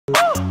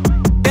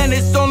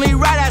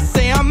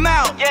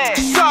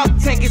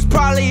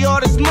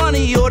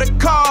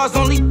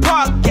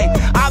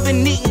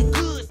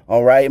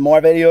All right, more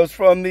videos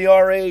from the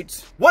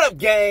R8. What up,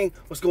 gang?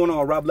 What's going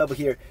on? Rob Level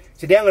here.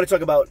 Today I'm going to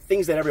talk about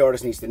things that every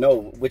artist needs to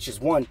know, which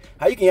is one,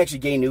 how you can actually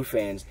gain new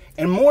fans.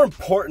 And more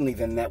importantly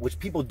than that, which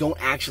people don't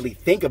actually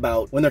think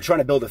about when they're trying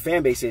to build a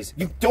fan base, is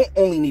you don't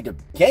only need to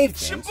gain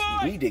fans,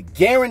 you need to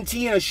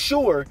guarantee and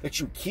assure that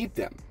you keep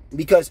them.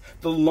 Because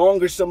the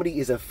longer somebody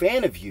is a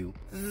fan of you,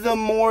 the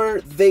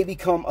more they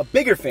become a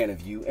bigger fan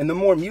of you, and the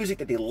more music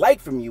that they like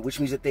from you, which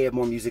means that they have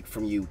more music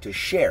from you to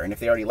share. And if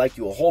they already like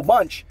you a whole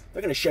bunch,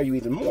 they're going to share you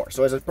even more.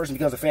 So as a person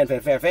becomes a fan,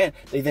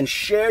 they then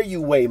share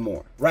you way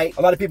more, right?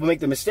 A lot of people make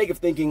the mistake of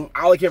thinking,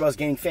 all I care about is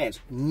gaining fans.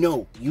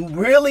 No, you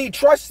really,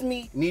 trust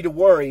me, need to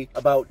worry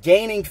about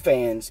gaining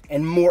fans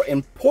and, more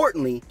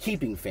importantly,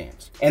 keeping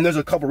fans. And there's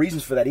a couple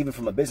reasons for that, even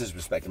from a business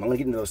perspective. I'm going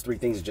to get into those three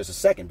things in just a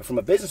second. But from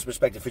a business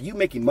perspective, for you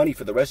making money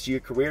for the rest of your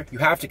career, you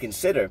have to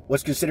consider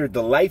what's considered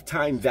the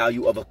lifetime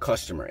value of a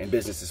customer. In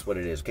business, is what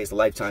it is. Okay, it's the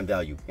lifetime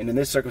value. And in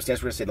this circumstance,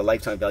 we're going to say the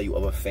lifetime value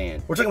of a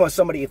fan. We're talking about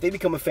somebody, if they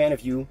become a fan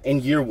of you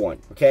in year one,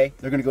 okay,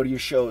 they're going to go to your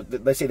show.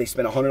 Let's say they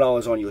spend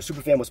 $100 on you. A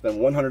super fan will spend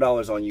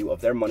 $100 on you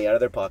of their money out of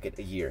their pocket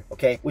a year,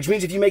 okay? Which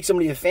means if you make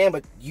somebody a fan,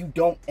 but you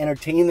don't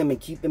entertain them and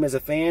keep them as a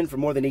fan for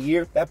more than a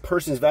year, that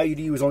person's value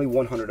to you is only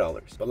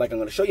 $100. But like I'm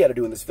going to show you how to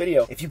do in this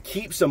video, if you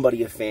keep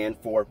somebody a fan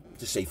for,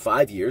 just say,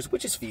 5 years,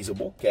 which is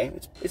feasible, okay?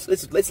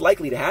 It's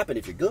likely to happen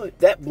if you're good.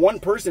 That one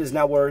person is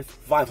now worth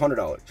 $500.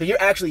 So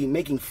you're actually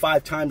making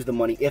 5 times the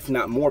money, if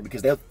not more,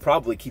 because they'll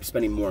probably keep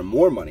spending more and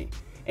more money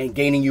and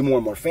gaining you more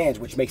and more fans,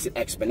 which makes it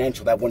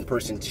exponential. That one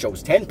person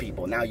shows 10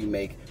 people. Now you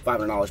make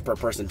 $500 per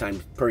person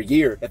times per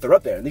year if they're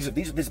up there. And these are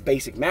this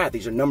basic math.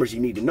 These are numbers you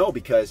need to know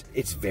because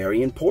it's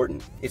very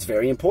important. It's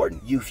very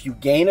important. If you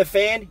gain a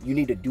fan, you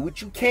need to do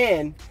what you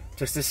can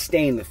to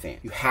sustain the fan.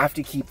 You have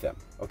to keep them.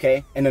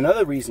 Okay? And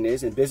another reason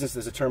is, in business,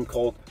 there's a term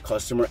called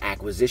customer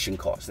acquisition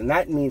cost. And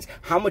that means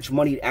how much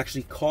money it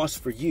actually costs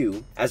for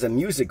you as a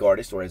music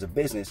artist or as a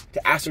business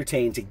to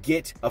ascertain, to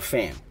get a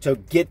fan, to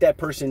get that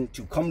person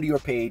to come to your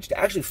page, to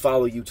actually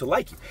follow you, to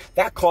like you.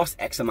 That costs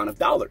X amount of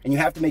dollars. And you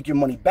have to make your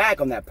money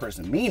back on that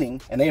person, meaning,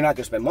 and they're not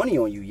going to spend money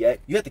on you yet,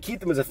 you have to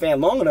keep them as a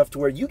fan long enough to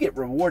where you get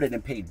rewarded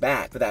and paid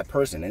back for that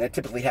person. And that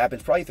typically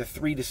happens probably at the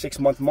 3 to 6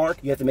 month mark.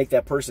 You have to make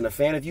that person a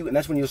fan of you, and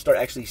that's when you'll start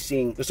actually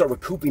seeing, you'll start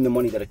recouping the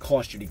money that it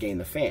cost you to gain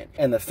the fan.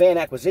 And the fan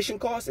acquisition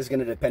cost is going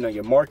to depend on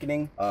your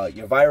marketing,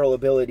 your viral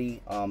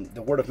ability,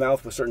 the word of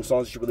mouth with certain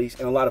songs that you release,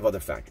 and a lot of other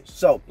factors.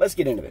 So let's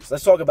get into this.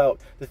 Let's talk about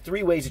the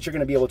 3 ways that you're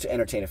going to be able to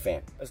entertain a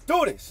fan. Let's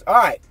do this. All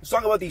right, let's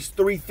talk about these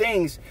 3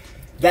 things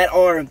that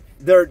are,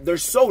 they're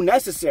so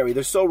necessary,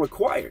 they're so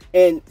required.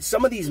 And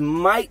some of these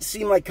might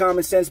seem like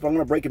common sense, but I'm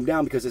gonna break them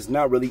down because it's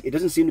not really, it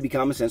doesn't seem to be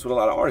common sense with a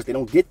lot of artists. They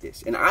don't get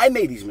this. And I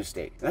made these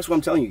mistakes. And that's what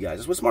I'm telling you guys.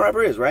 That's what Smart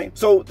Rapper is, right?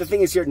 So the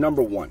thing is here,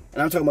 number 1,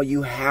 and I'm talking about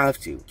you have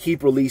to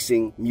keep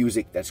releasing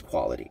music that's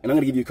quality. And I'm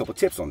gonna give you a couple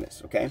tips on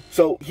this, okay?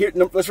 So here,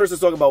 let's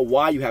talk about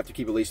why you have to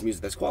keep releasing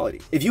music that's quality.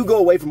 If you go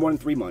away for more than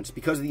 3 months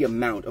because of the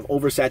amount of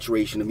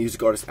oversaturation of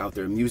music artists out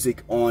there,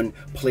 music on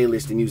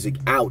playlists and music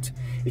out,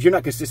 if you're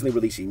not consistently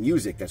releasing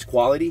music that's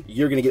quality,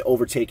 you're gonna get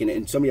overtaken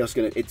and somebody else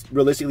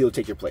realistically will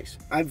take your place.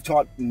 I've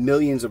taught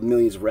millions of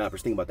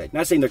rappers. Think about that.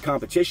 Not saying they're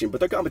competition, but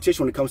they're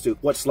competition when it comes to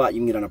what slot you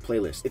can get on a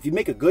playlist. If you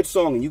make a good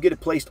song and you get it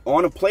placed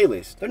on a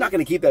playlist, they're not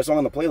gonna keep that song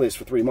on the playlist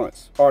for 3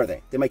 months, are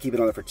they? They might keep it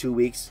on there for 2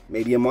 weeks,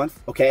 maybe a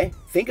month, okay?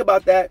 Think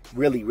about that,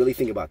 really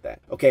think about that,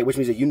 okay? Which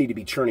means that you need to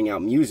be churning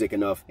out music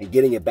enough and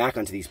getting it back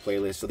onto these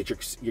playlists so that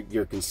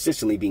you're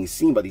consistently being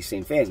seen by these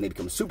same fans and they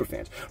become super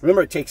fans.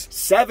 Remember, it takes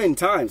 7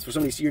 times for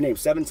somebody to see your name,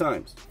 7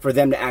 times, for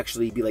them to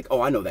actually be like,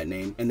 oh, I know that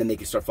name, and then they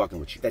can start fucking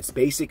with you. That's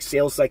basic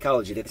sales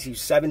psychology. They have to see you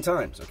 7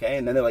 times, okay?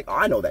 And then they're like, oh,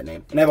 I know that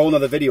name. And I have a whole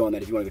other video on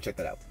that if you want to go check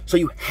that out. So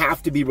you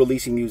have to be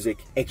releasing music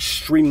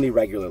extremely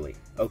regularly,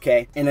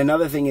 okay? And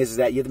another thing is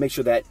that you have to make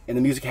sure that, and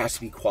the music has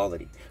to be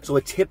quality. So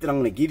a tip that I'm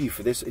going to give you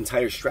for this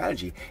entire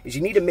strategy is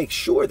you need to make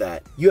sure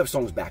that you have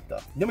songs backed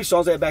up. You know how many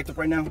songs I have backed up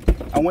right now?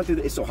 I went through,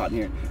 it's so hot in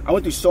here. I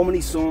went through so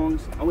many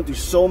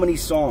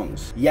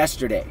songs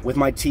yesterday with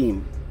my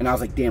team, and I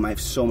was like, damn, I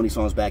have so many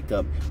songs backed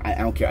up. I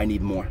don't care, I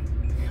need more.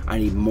 I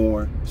need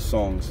more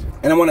songs.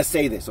 And I want to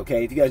say this,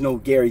 okay? If you guys know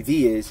who Gary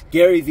V is,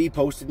 Gary V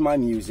posted my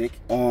music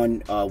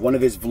on one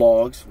of his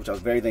vlogs, which I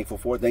was very thankful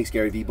for. Thanks,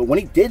 Gary V. But when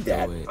he did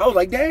that, I was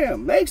like,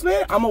 damn, thanks,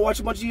 man. I'm gonna watch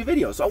a bunch of your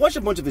videos. So I watched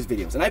a bunch of his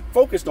videos, and I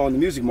focused on the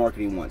music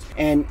marketing ones.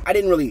 And I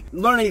didn't really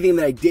learn anything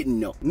that I didn't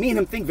know. Me and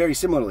him think very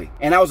similarly.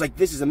 And I was like,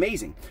 this is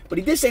amazing. But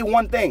he did say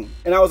one thing,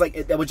 and I was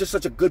like, that was just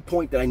such a good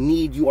point that I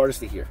need you artists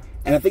to hear.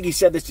 And I think he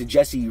said this to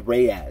Jessie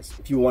Reyes,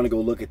 if you want to go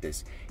look at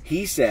this.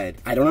 He said,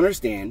 I don't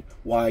understand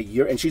why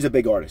you're, and she's a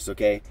big artist,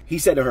 okay? He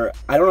said to her,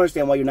 I don't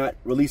understand why you're not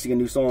releasing a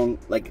new song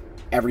like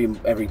every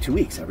 2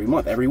 weeks, every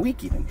month, every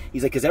week even.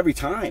 He's like, because every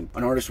time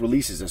an artist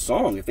releases a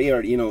song, if they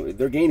are, you know,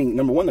 they're gaining,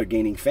 number 1, they're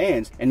gaining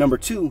fans. And number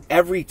 2,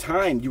 every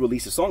time you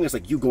release a song, it's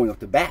like you going off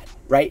the bat,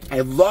 right?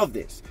 I love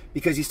this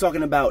because he's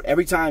talking about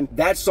every time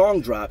that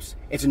song drops,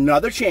 it's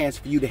another chance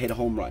for you to hit a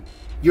home run.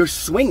 You're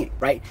swinging,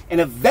 right? And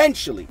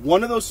eventually,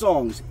 one of those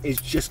songs is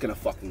just gonna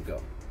fucking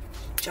go.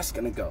 Just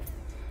gonna go.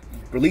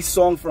 Release a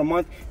song for a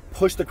month,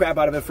 push the crap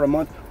out of it for a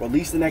month,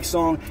 release the next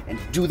song, and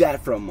do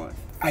that for a month.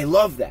 I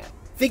love that.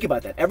 Think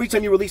about that. Every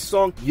time you release a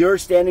song, you're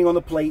standing on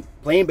the plate,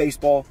 playing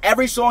baseball.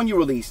 Every song you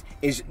release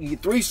is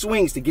 3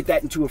 swings to get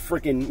that into a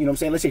freaking, you know what I'm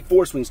saying? Let's say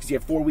 4 swings because you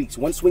have 4 weeks.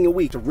 1 swing a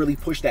week to really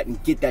push that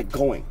and get that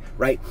going,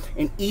 right?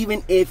 And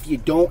even if you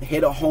don't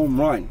hit a home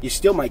run, you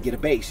still might get a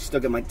base. You still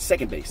get my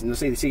second base. And they'll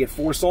say you get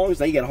 4 songs,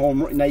 now you get a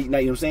home run. Now you know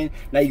what I'm saying?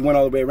 Now you went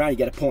all the way around, you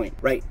get a point,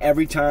 right?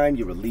 Every time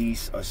you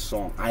release a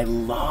song. I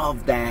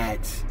love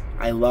that.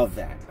 I love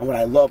that. And what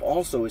I love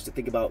also is to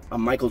think about a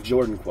Michael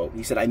Jordan quote.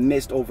 He said, I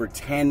missed over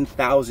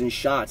 10,000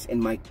 shots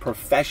in my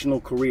professional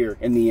career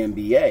in the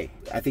NBA.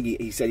 I think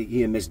he said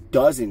he had missed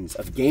dozens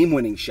of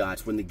game-winning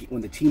shots when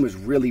the team was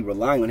really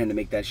relying on him to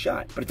make that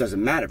shot. But it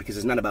doesn't matter because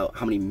it's not about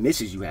how many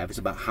misses you have. It's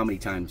about how many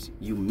times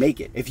you make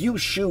it. If you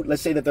shoot,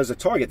 let's say that there's a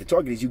target. The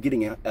target is you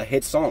getting a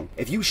hit song.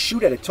 If you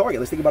shoot at a target,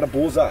 let's think about a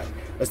bullseye.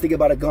 Let's think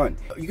about a gun.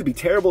 You could be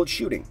terrible at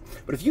shooting.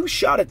 But if you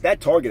shot at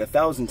that target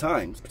 1,000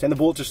 times, pretend the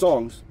bullets are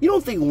songs, you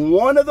don't think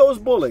one of those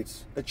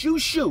bullets that you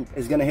shoot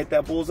is going to hit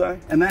that bullseye?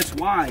 And that's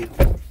why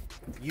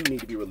you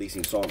need to be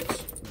releasing songs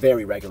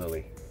very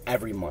regularly,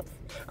 every month.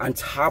 On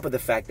top of the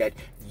fact that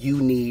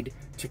you need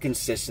to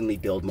consistently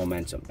build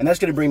momentum. And that's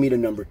going to bring me to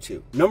number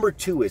 2. Number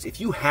 2 is if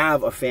you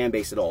have a fan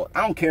base at all, I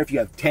don't care if you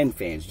have 10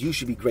 fans, you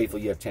should be grateful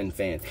you have 10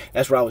 fans.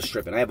 That's where I was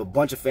stripping. I have a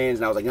bunch of fans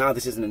and I was like, nah,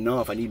 this isn't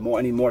enough. I need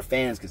more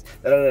fans because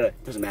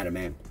it doesn't matter,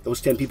 man. Those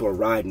 10 people are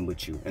riding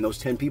with you and those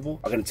 10 people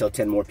are going to tell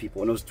 10 more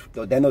people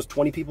and then those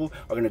 20 people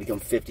are going to become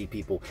 50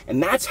 people.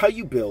 And that's how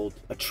you build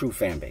a true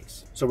fan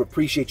base. So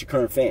appreciate your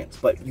current fans,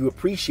 but you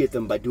appreciate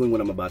them by doing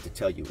what I'm about to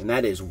tell you. And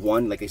that is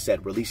 1, like I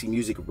said, releasing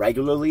music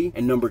regularly.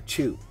 And number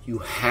 2, you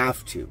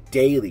have to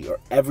daily or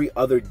every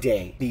other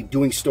day be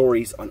doing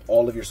stories on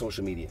all of your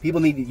social media. You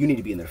need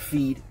to be in their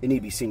feed, they need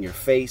to be seeing your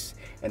face,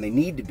 and they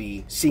need to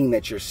be seeing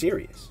that you're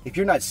serious. If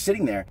you're not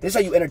sitting there, this is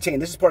how you entertain.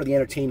 This is part of the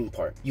entertaining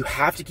part. You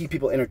have to keep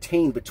people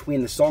entertained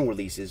between the song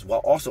releases while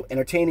also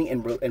entertaining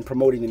and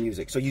promoting the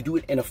music. So you do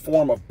it in a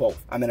form of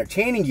both. I'm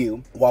entertaining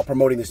you while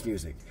promoting this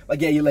music. Like,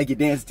 yeah, you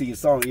dance to your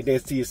song, you know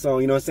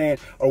what I'm saying?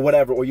 Or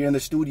whatever, or you're in the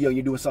studio and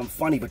you're doing something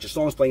funny, but your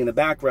song's playing in the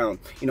background.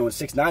 You know, and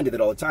 6ix9ine did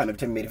it all the time. Every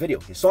time he made a video,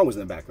 his song was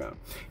in the background.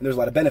 And there's a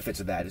lot of benefits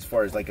of that as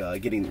far as like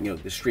getting, you know,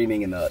 the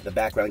streaming and the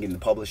background, getting the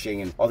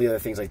publishing and all the other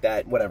things like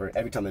that, whatever.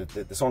 Every time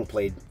the song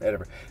played,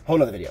 whatever, whole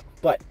nother video.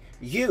 But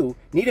you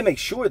need to make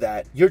sure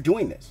that you're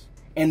doing this.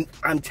 And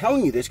I'm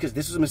telling you this because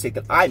this is a mistake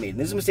that I made. And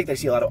this is a mistake that I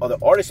see a lot of other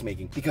artists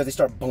making because they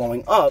start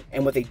blowing up.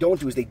 And what they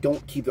don't do is they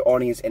don't keep their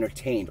audience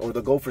entertained, or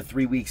they'll go for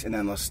 3 weeks and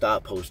then they'll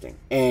stop posting.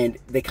 And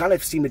they kind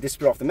of seem to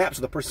disappear off the map,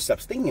 so the person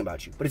stops thinking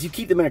about you. But if you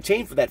keep them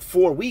entertained for that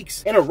 4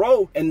 weeks in a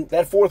row, and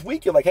that 4th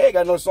week, you're like, hey, I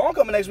got another song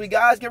coming next week,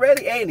 guys, get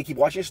ready. Hey, and they keep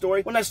watching your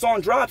story. When that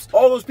song drops,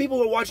 all those people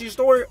who are watching your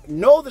story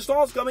know the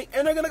song's coming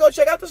and they're going to go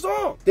check out the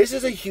song. This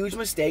is a huge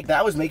mistake that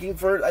I was making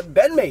I've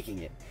been making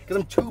it.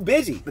 Because I'm too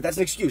busy. But that's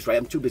an excuse, right?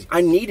 I'm too busy. I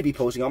need to be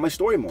posting on my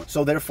story more.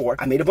 So therefore,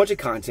 I made a bunch of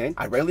content.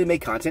 I regularly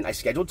make content. I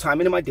scheduled time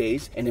into my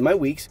days and in my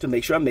weeks to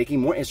make sure I'm making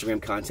more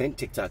Instagram content,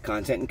 TikTok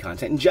content, and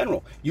content in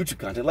general. YouTube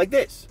content like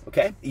this,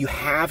 okay? You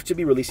have to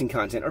be releasing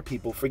content or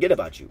people forget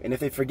about you. And if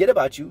they forget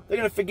about you, they're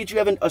going to forget you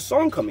having a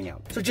song coming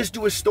out. So just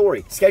do a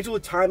story. Schedule a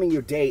time in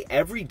your day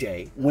every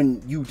day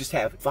when you just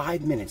have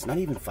 5 minutes, not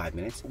even 5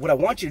 minutes. What I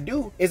want you to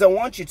do is I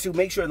want you to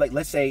make sure, like,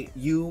 let's say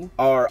you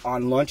are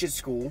on lunch at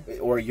school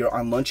or you're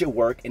on lunch at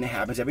work and it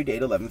happens every day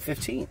at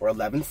 11:15 or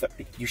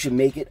 11:30. You should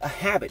make it a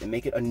habit and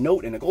make it a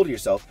note and a goal to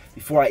yourself.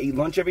 Before I eat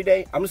lunch every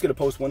day, I'm just going to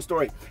post one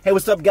story. Hey,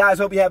 what's up, guys?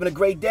 Hope you're having a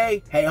great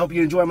day. Hey, I hope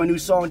you're enjoying my new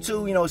song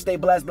too. You know, stay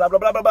blessed, blah, blah,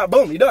 blah, blah, blah.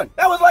 Boom, you're done.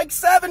 That was like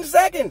 7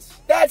 seconds.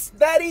 That's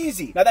that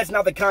easy. Now, that's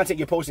not the content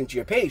you're posting to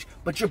your page,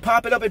 but you're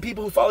popping up in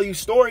people who follow you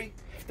story.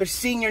 They're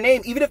seeing your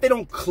name. Even if they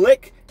don't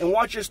click and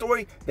watch your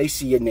story, they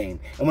see your name.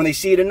 And when they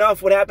see it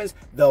enough, what happens?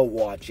 They'll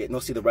watch it and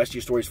they'll see the rest of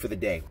your stories for the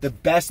day. The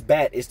best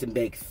bet is to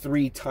make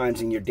 3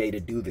 times in your day to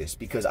do this,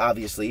 because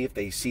obviously if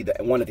they see the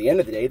one at the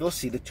end of the day, they'll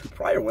see the 2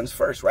 prior ones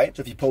first, right?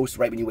 So if you post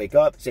right when you wake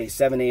up, say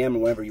 7 a.m. or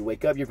whenever you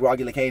wake up, you're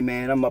groggy like, hey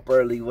man, I'm up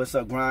early. What's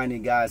up,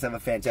 grinding, guys? Have a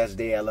fantastic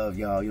day. I love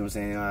y'all. You know what I'm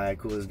saying? All right,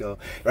 cool, let's go.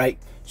 Right?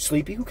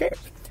 Sleepy, who cares?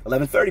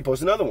 11:30,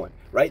 post another one,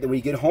 right? Then when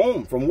you get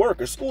home from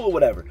work or school or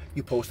whatever,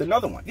 you post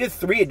another one. You get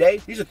 3 a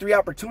day. These are 3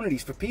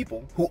 opportunities for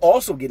people who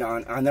also get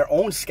on their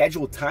own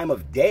scheduled time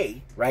of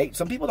day, right?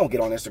 Some people don't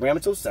get on Instagram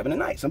until 7 at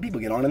night. Some people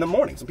get on in the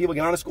morning. Some people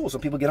get on at school. Some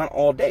people get on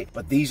all day.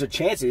 But these are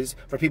chances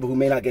for people who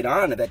may not get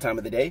on at that time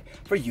of the day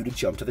for you to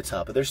jump to the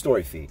top of their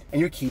story feed. And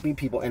you're keeping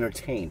people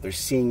entertained. They're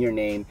seeing your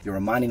name. You're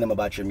reminding them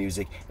about your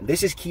music. And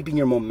this is keeping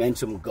your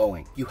momentum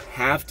going. You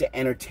have to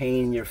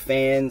entertain your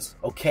fans,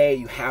 okay?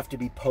 You have to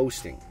be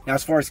posting. Now,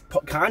 as far as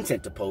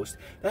content to post,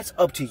 that's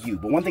up to you.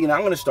 But one thing that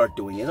I'm going to start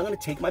doing is I'm going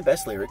to take my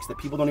best lyrics that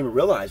people don't even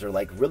realize are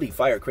like really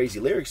fire crazy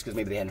lyrics because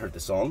maybe they hadn't heard the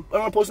song, but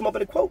I'm going to post them up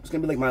in a quote. It's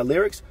going to be like my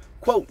lyrics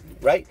quote,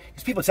 right?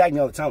 Because people tag me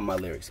all the time with my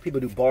lyrics. People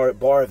do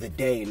bar of the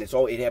day, and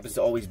it happens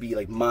to always be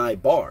like my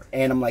bar.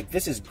 And I'm like,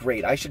 this is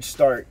great. I should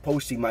start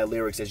posting my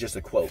lyrics as just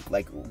a quote,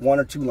 like 1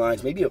 or 2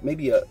 lines, maybe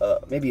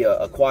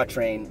a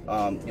quatrain, you know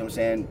what I'm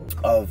saying,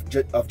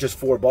 of just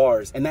 4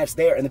 bars, and that's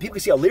there. And then people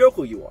can see how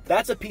lyrical you are.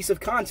 That's a piece of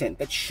content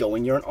that's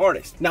showing you're an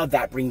artist. Now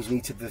that brings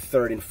me to the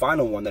third and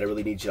final one that I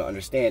really need you to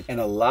understand. And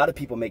a lot of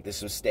people make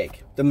this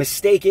mistake. The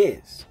mistake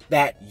is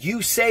that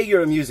you say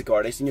you're a music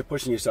artist and you're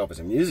pushing yourself as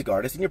a music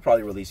artist and you're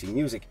probably releasing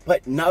music,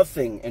 but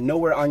nothing and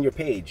nowhere on your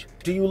page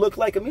do you look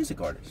like a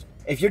music artist.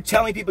 If you're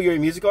telling people you're a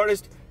music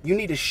artist, you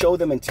need to show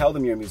them and tell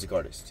them you're a music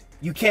artist.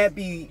 You can't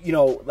be, you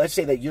know, let's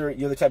say that you're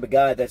the type of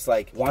guy that's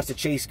like, wants to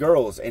chase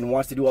girls and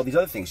wants to do all these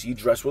other things. So you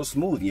dress real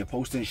smooth and you're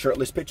posting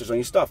shirtless pictures on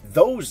your stuff.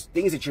 Those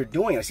things that you're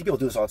doing, I see people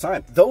do this all the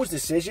time. Those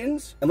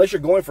decisions, unless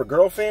you're going for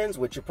girl fans,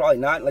 which you're probably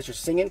not, unless you're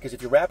singing, because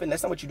if you're rapping,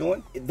 that's not what you're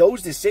doing.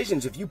 Those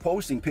decisions, if you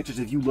posting pictures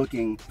of you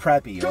looking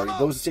preppy, or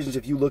those decisions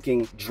of you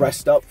looking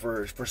dressed up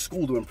for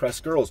school to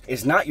impress girls,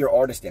 is not your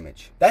artist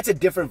image. That's a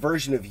different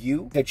version of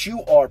you that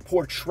you are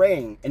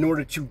portraying in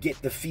order to get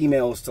the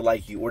females to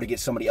like you or to get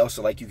somebody else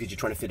to like you because you're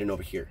trying to fit in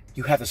over here.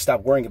 You have to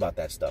stop worrying about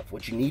that stuff.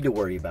 What you need to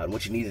worry about and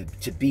what you need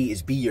to be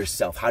is be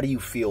yourself. How do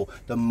you feel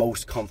the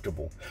most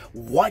comfortable?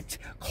 What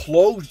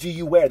clothes do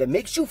you wear that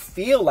makes you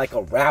feel like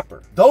a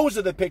rapper? Those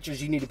are the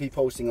pictures you need to be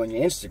posting on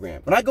your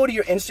Instagram. When I go to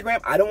your Instagram,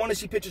 I don't want to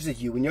see pictures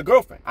of you and your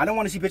girlfriend. I don't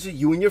want to see pictures of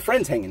you and your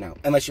friends hanging out,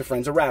 unless your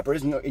friends are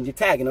rappers and you're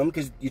tagging them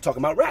because you're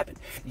talking about rapping.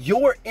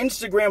 Your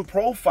Instagram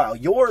profile,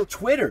 your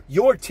Twitter,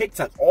 your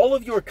TikTok, all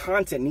of your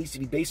content needs to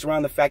be based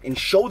around the fact and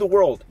show the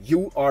world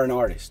you are an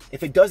artist.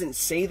 If it doesn't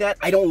say that,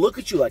 I don't look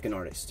at you like an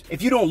artist.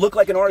 If you don't look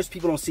like an artist,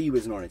 people don't see you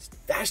as an artist.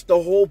 That's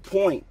the whole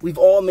point. We've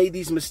all made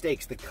these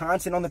mistakes. The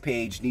content on the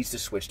page needs to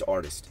switch to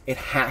artist. It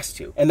has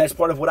to. And that's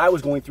part of what I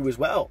was going through as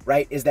well,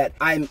 right? Is that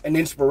I'm an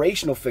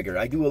inspirational figure.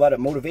 I do a lot of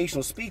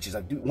motivational speeches.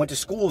 Went to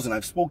schools and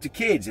I've spoke to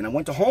kids, and I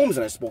went to homes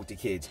and I spoke to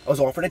kids. I was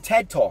offered a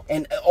TED Talk,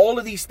 and all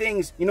of these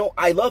things, you know,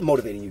 I love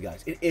motivating you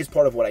guys. It is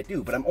part of what I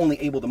do, but I'm only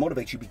able to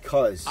motivate you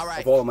because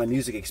of all of my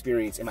music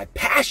experience and my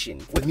passion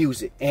with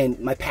music and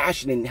my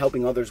passion in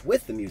helping others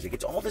with the music.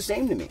 It's all the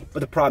same to me.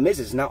 But the problem is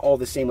it's not all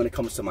the same when it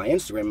comes to my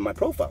Instagram and my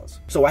profiles.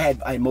 So I had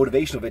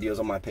motivational videos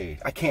on my page.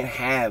 I can't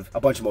have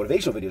a bunch of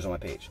motivational videos on my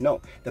page. No,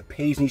 the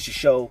page needs to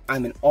show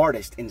I'm an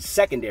artist, and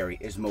secondary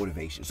is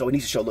motivation. So it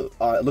needs to show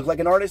look like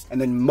an artist and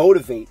then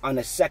motivate on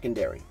the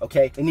secondary,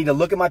 okay? They need to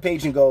look at my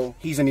page and go,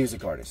 he's a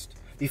music artist.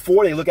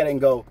 Before they look at it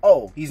and go,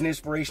 oh, he's an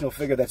inspirational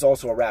figure that's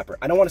also a rapper.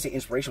 I don't want to say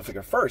inspirational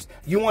figure first.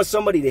 You want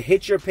somebody to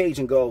hit your page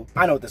and go,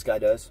 I know what this guy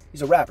does.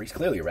 He's a rapper. He's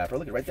clearly a rapper.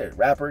 Look at it right there.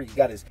 Rapper. He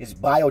got his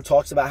bio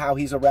talks about how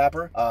he's a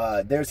rapper.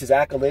 There's his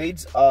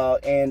accolades.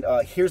 And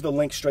here's the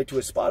link straight to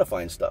his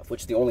Spotify and stuff,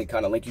 which is the only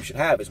kind of link you should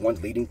have, is one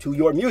leading to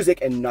your music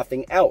and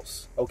nothing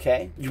else,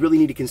 okay? You really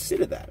need to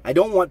consider that. I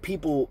don't want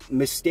people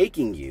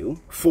mistaking you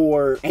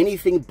for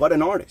anything but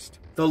an artist.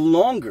 The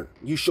longer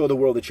you show the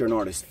world that you're an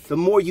artist, the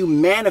more you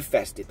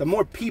manifest it, the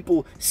more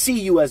people see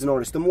you as an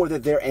artist, the more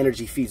that their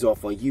energy feeds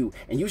off on you,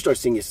 and you start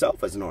seeing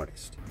yourself as an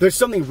artist. There's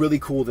something really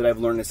cool that I've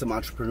learned in some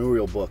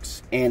entrepreneurial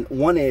books, and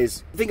one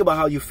is, think about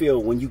how you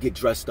feel when you get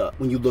dressed up,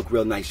 when you look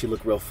real nice, you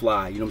look real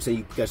fly, you know what I'm saying?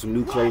 You got some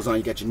new clothes on,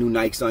 you got your new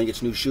Nikes on, you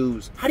got your new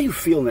shoes. How do you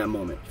feel in that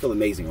moment? You feel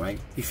amazing, right?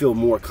 You feel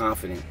more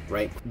confident,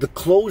 right? The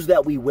clothes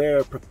that we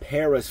wear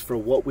prepare us for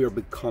what we're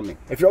becoming.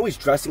 If you're always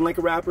dressing like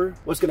a rapper,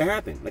 what's gonna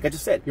happen? Like I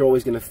just said, you're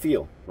always gonna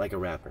feel like a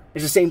rapper.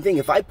 It's the same thing.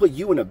 If I put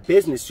you in a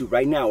business suit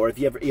right now, or if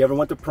you ever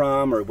went to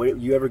prom, or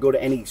you ever go to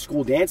any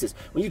school dances,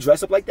 when you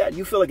dress up like that,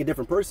 you feel like a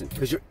different person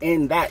because you're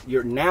in that.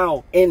 You're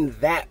now in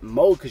that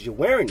mode because you're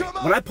wearing it.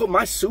 When I put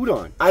my suit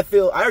on, I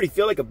already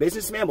feel like a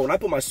businessman. But when I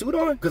put my suit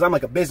on, because I'm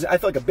like I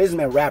feel like a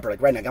businessman rapper.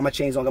 Like right now, I got my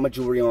chains on, got my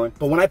jewelry on.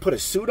 But when I put a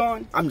suit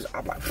on, I'm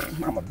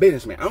a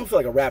businessman. I don't feel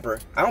like a rapper.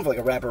 I don't feel like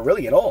a rapper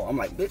really at all. I'm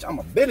like, bitch, I'm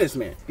a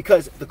businessman,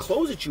 because the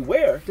clothes that you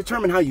wear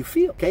determine how you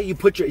feel. Okay,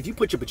 if you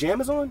put your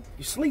pajamas on,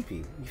 you're sleepy.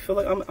 You feel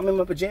like I'm in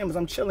my pajamas,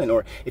 I'm chilling.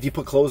 Or if you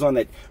put clothes on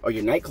that are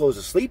your night clothes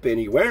to sleep in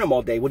and you're wearing them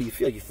all day, what do you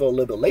feel? You feel a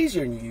little bit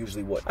lazier than you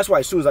usually would. That's why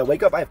as soon as I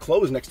wake up, I have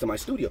clothes next to my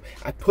studio.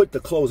 I put the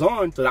clothes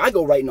on so that I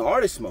go right into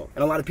artist mode.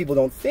 And a lot of people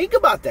don't think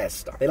about that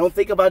stuff. They don't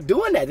think about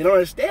doing that. They don't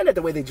understand that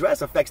the way they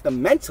dress affects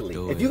them mentally.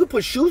 If you can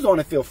put shoes on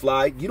and feel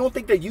fly, you don't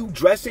think that you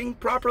dressing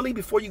properly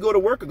before you go to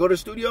work or go to the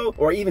studio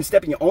or even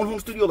step in your own home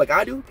studio like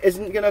I do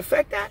isn't gonna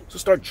affect that? So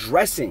start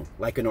dressing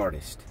like an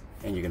artist,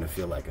 and you're gonna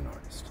feel like an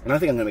artist. And I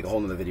think I'm gonna make a whole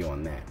nother video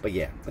on that. But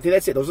yeah, I think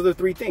that's it. Those are the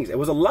 3 things. It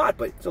was a lot,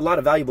 but it's a lot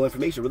of valuable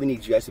information. It really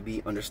needs you guys to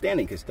be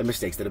understanding because the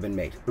mistakes that have been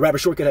made. The Rapper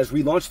Shortcut has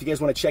relaunched. If you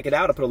guys want to check it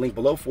out, I'll put a link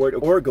below for it,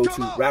 or go to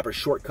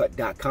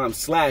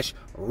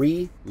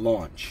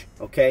rappershortcut.com/relaunch.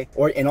 Okay?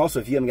 And also,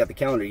 if you haven't got the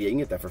calendar yet, you can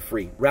get that for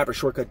free.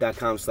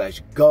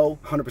 rappershortcut.com/go.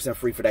 100%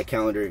 free for that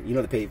calendar. You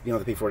don't have to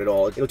pay for it at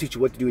all. It'll teach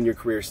you what to do in your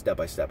career step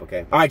by step,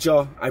 okay? All right,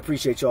 y'all. I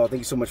appreciate y'all.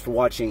 Thank you so much for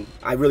watching.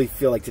 I really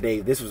feel like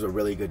today, this was a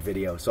really good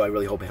video, so I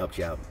really hope it helped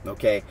you out,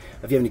 okay?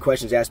 If you have any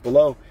questions, ask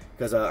below,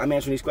 because I'm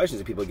answering these questions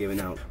that people are giving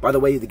out. By the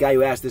way, the guy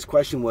who asked this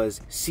question was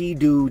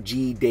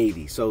Seadogg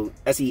Davy. So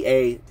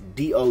S-E-A-D-O-G-D-A-V-Y,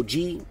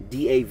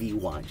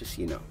 just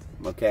so you know.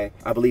 okay?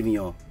 I believe in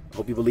y'all. I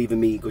hope you believe in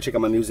me. Go check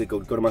out my music. Go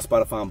to my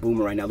Spotify. I'm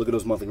booming right now. Look at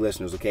those monthly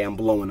listeners, okay? I'm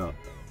blowing up,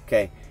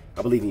 okay?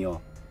 I believe in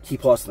y'all.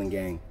 Keep hustling,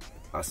 gang.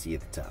 I'll see you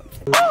at the top.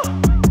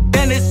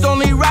 And it's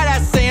only right I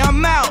say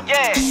I'm out.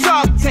 Yeah.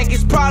 Shark Tank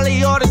is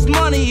probably all this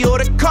money or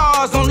the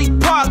cars only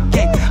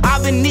parking.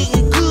 I've been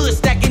eating good,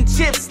 stacking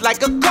chips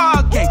like a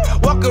card game.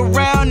 Walk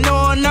around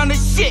knowing none of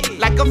shit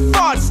like a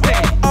fart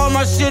stand. All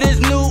my shit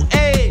is new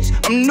age.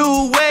 I'm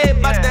new wave.